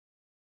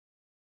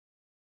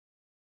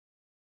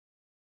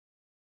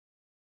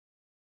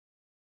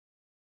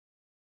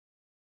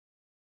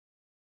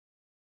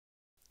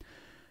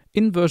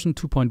In version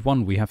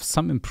 2.1, we have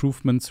some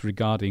improvements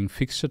regarding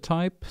fixture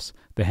types,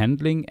 the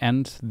handling,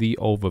 and the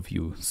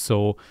overview.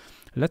 So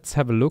let's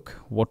have a look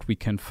what we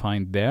can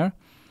find there.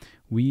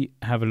 We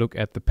have a look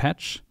at the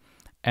patch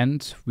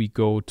and we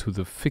go to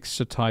the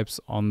fixture types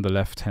on the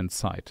left-hand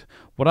side.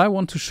 What I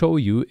want to show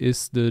you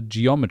is the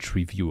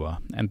geometry viewer.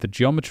 And the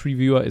geometry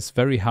viewer is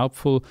very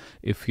helpful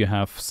if you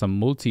have some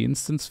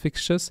multi-instance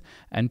fixtures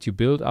and you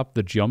build up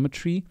the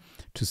geometry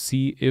to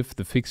see if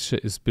the fixture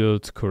is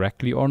built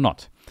correctly or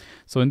not.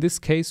 So in this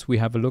case, we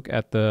have a look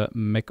at the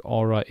Mac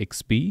Aura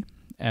XB.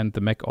 And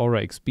the Mac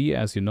Aura XB,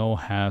 as you know,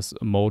 has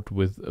a mode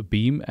with a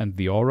beam and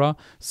the Aura,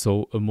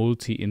 so a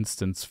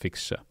multi-instance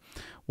fixture.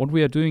 What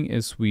we are doing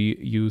is we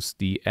use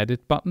the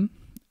Edit button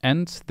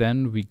and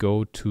then we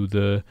go to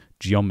the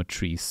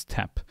Geometries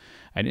tab.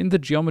 And in the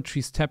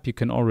Geometries tab, you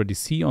can already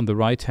see on the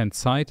right-hand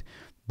side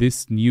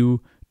this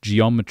new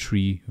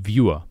Geometry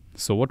Viewer.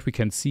 So what we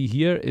can see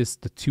here is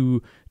the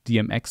two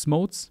DMX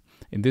modes.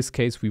 In this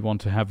case, we want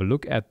to have a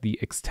look at the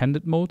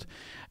extended mode,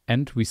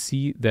 and we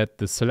see that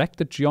the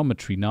selected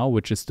geometry now,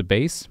 which is the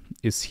base,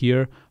 is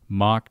here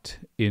marked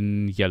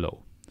in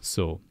yellow.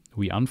 So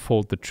we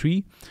unfold the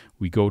tree,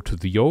 we go to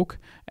the yoke,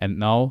 and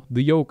now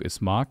the yoke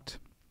is marked.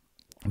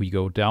 We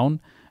go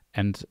down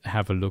and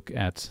have a look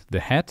at the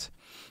head.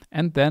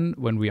 And then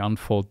when we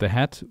unfold the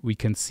head, we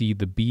can see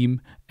the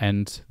beam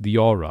and the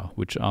aura,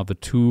 which are the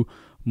two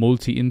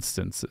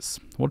multi-instances.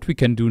 What we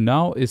can do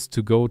now is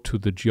to go to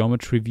the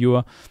geometry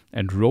viewer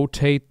and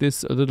rotate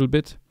this a little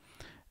bit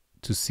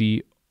to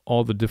see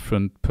all the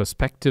different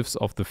perspectives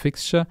of the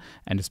fixture.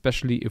 And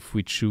especially if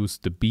we choose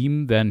the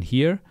beam, then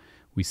here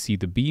we see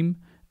the beam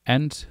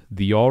and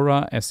the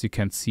aura, as you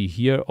can see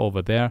here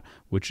over there,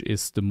 which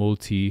is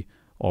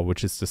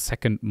the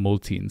second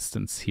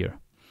multi-instance here.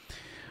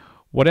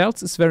 What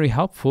else is very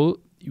helpful?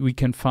 We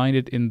can find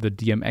it in the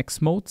DMX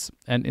modes,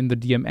 and in the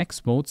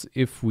DMX modes,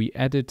 if we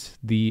edit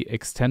the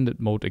extended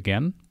mode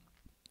again,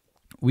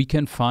 we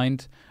can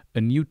find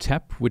a new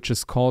tab which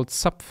is called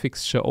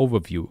Subfixture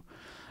Overview.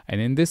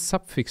 And in this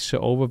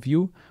Subfixture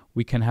Overview,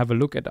 we can have a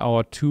look at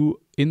our two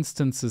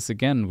instances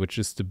again, which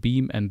is the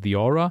beam and the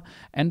aura,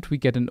 and we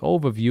get an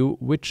overview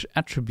which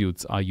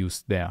attributes are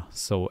used there.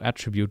 So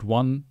attribute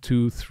 1,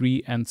 2,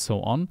 3, and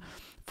so on.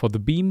 For the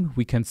beam,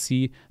 we can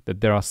see that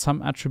there are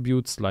some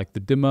attributes like the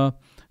dimmer,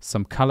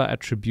 some color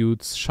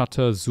attributes,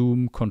 shutter,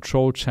 zoom,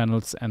 control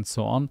channels, and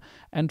so on.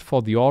 And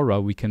for the aura,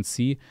 we can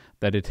see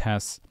that it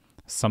has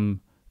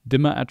some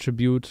dimmer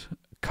attribute,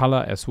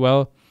 color as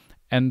well,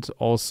 and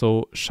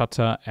also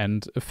shutter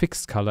and a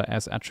fixed color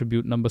as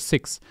attribute number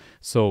 6.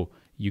 So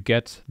you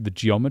get the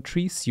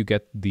geometries, you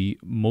get the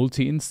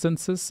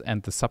multi-instances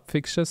and the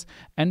subfixtures,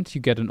 and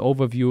you get an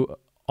overview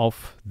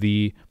of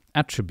the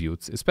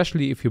attributes.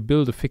 Especially if you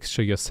build a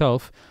fixture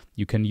yourself,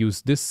 you can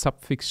use this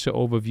subfixture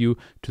overview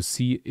to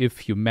see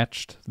if you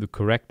matched the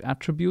correct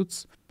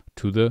attributes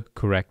to the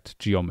correct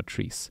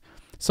geometries.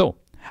 So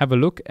have a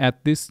look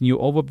at this new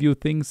overview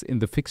things in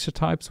the fixture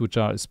types, which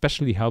are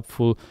especially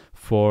helpful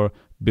for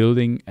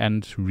building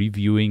and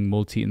reviewing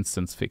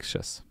multi-instance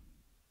fixtures.